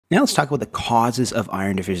Now let's talk about the causes of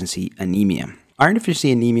iron deficiency anemia. Iron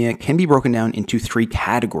deficiency anemia can be broken down into three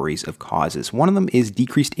categories of causes. One of them is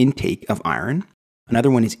decreased intake of iron.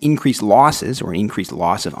 Another one is increased losses or increased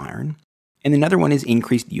loss of iron. And another one is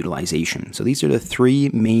increased utilization. So these are the three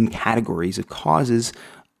main categories of causes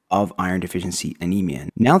of iron deficiency anemia.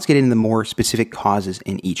 Now let's get into the more specific causes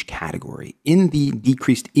in each category. In the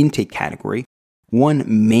decreased intake category, one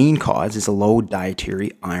main cause is a low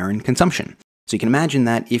dietary iron consumption. So you can imagine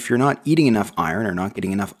that if you're not eating enough iron or not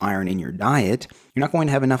getting enough iron in your diet, you're not going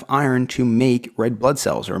to have enough iron to make red blood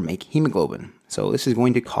cells or make hemoglobin. So this is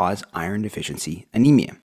going to cause iron deficiency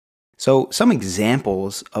anemia. So some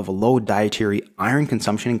examples of a low dietary iron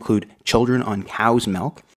consumption include children on cow's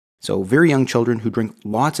milk. So very young children who drink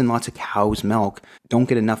lots and lots of cow's milk don't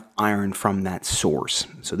get enough iron from that source.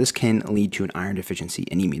 So this can lead to an iron deficiency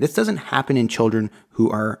anemia. This doesn't happen in children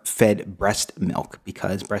who are fed breast milk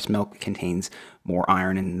because breast milk contains more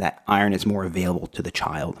iron and that iron is more available to the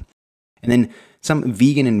child. And then some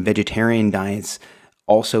vegan and vegetarian diets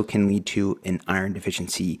also can lead to an iron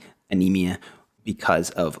deficiency anemia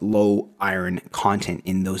because of low iron content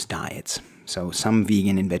in those diets. So some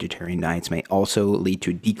vegan and vegetarian diets may also lead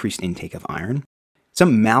to decreased intake of iron.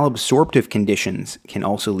 Some malabsorptive conditions can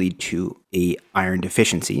also lead to a iron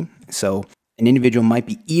deficiency. So an individual might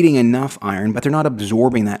be eating enough iron, but they're not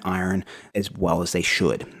absorbing that iron as well as they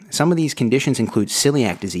should. Some of these conditions include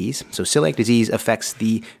celiac disease. So celiac disease affects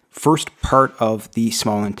the first part of the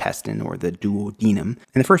small intestine or the duodenum.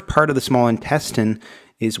 And the first part of the small intestine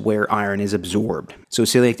is where iron is absorbed. So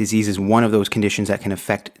celiac disease is one of those conditions that can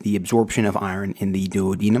affect the absorption of iron in the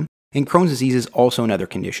duodenum. And Crohn's disease is also another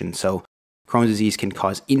condition. So Crohn's disease can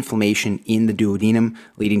cause inflammation in the duodenum,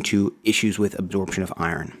 leading to issues with absorption of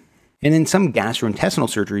iron. And then some gastrointestinal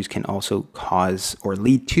surgeries can also cause or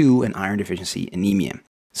lead to an iron deficiency anemia.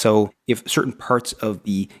 So if certain parts of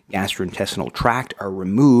the gastrointestinal tract are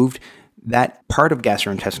removed, that part of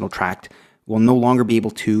gastrointestinal tract will no longer be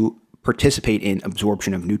able to participate in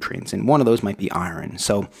absorption of nutrients, and one of those might be iron.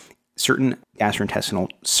 So certain gastrointestinal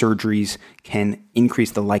surgeries can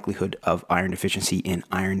increase the likelihood of iron deficiency and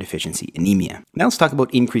iron deficiency anemia. Now let's talk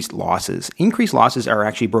about increased losses. Increased losses are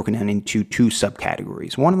actually broken down into two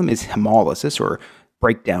subcategories. One of them is hemolysis, or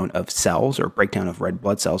breakdown of cells, or breakdown of red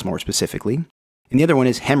blood cells more specifically. And the other one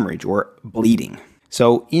is hemorrhage, or bleeding.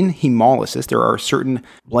 So in hemolysis, there are certain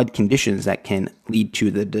blood conditions that can lead to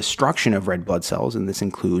the destruction of red blood cells, and this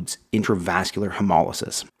includes intravascular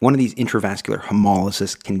hemolysis. One of these intravascular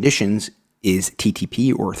hemolysis conditions is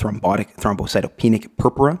TTP, or thrombotic thrombocytopenic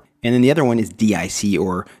purpura, and then the other one is DIC,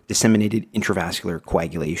 or disseminated intravascular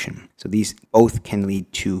coagulation. So these both can lead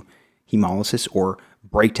to hemolysis, or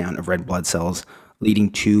breakdown of red blood cells, leading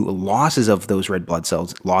to losses of those red blood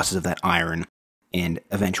cells, losses of that iron, and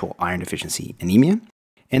eventual iron deficiency anemia.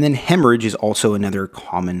 And then hemorrhage is also another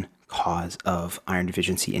common cause of iron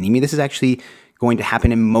deficiency anemia. This is actually going to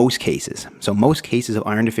happen in most cases. So most cases of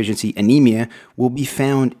iron deficiency anemia will be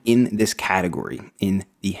found in this category, in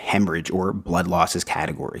the hemorrhage or blood losses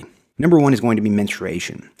category. Number one is going to be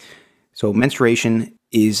menstruation. So menstruation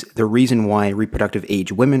is the reason why reproductive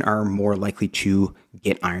age women are more likely to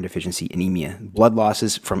get iron deficiency anemia. Blood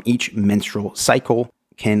losses from each menstrual cycle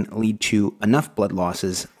can lead to enough blood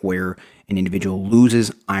losses where an individual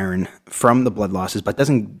loses iron from the blood losses, but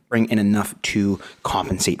doesn't bring in enough to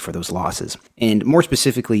compensate for those losses. And more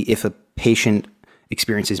specifically, if a patient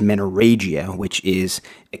experiences menorrhagia, which is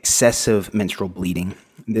excessive menstrual bleeding,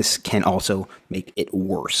 this can also make it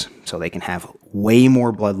worse. So they can have way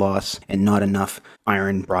more blood loss and not enough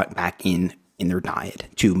iron brought back in their diet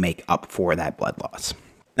to make up for that blood loss.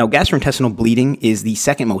 Now, gastrointestinal bleeding is the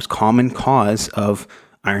second most common cause of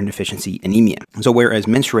iron deficiency anemia. So whereas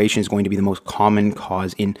menstruation is going to be the most common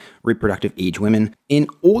cause in reproductive age women, in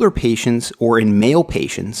older patients or in male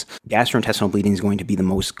patients, gastrointestinal bleeding is going to be the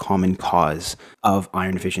most common cause of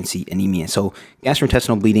iron deficiency anemia. So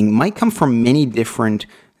gastrointestinal bleeding might come from many different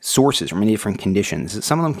sources or many different conditions.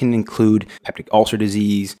 Some of them can include peptic ulcer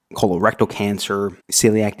disease, colorectal cancer,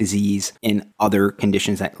 celiac disease, and other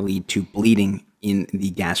conditions that lead to bleeding in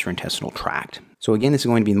the gastrointestinal tract. So again, this is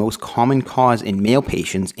going to be the most common cause in male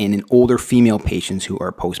patients and in older female patients who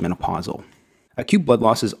are postmenopausal. Acute blood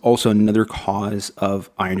loss is also another cause of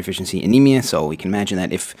iron deficiency anemia. So we can imagine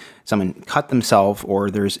that if someone cut themselves or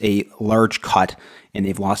there's a large cut and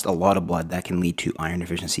they've lost a lot of blood, that can lead to iron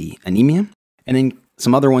deficiency anemia. And then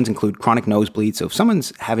some other ones include chronic nosebleeds. So if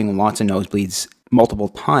someone's having lots of nosebleeds multiple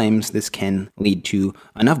times, this can lead to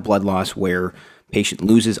enough blood loss where patient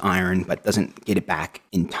loses iron but doesn't get it back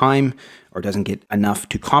in time or doesn't get enough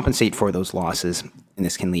to compensate for those losses. And and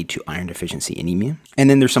this can lead to iron deficiency anemia. And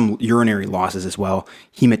then there's some urinary losses as well.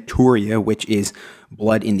 Hematuria, which is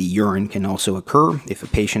blood in the urine, can also occur if a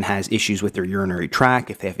patient has issues with their urinary tract,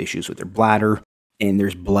 if they have issues with their bladder, and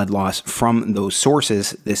there's blood loss from those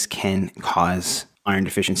sources. This can cause iron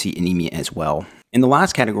deficiency anemia as well. And the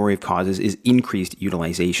last category of causes is increased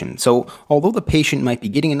utilization. So although the patient might be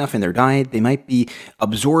getting enough in their diet, they might be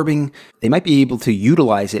absorbing, they might be able to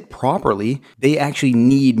utilize it properly, they actually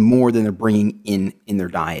need more than they're bringing in their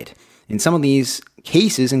diet. And some of these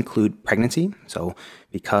cases include pregnancy. So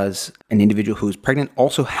because an individual who's pregnant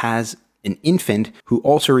also has an infant who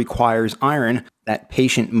also requires iron, that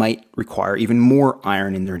patient might require even more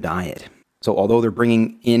iron in their diet. So although they're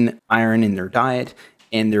bringing in iron in their diet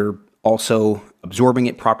and they're also absorbing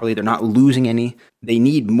it properly, they're not losing any, they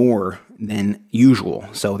need more than usual.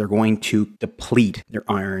 So they're going to deplete their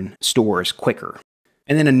iron stores quicker.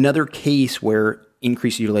 And then another case where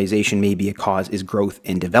increased utilization may be a cause is growth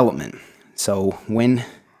and development. So when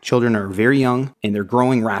children are very young and they're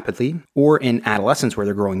growing rapidly, or in adolescence where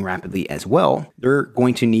they're growing rapidly as well, they're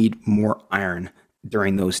going to need more iron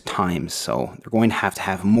during those times. So they're going to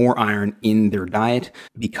have more iron in their diet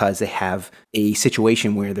because they have a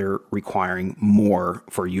situation where they're requiring more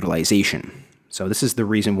for utilization. So this is the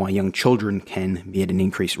reason why young children can be at an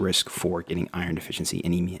increased risk for getting iron deficiency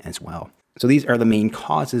anemia as well. So these are the main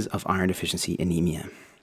causes of iron deficiency anemia.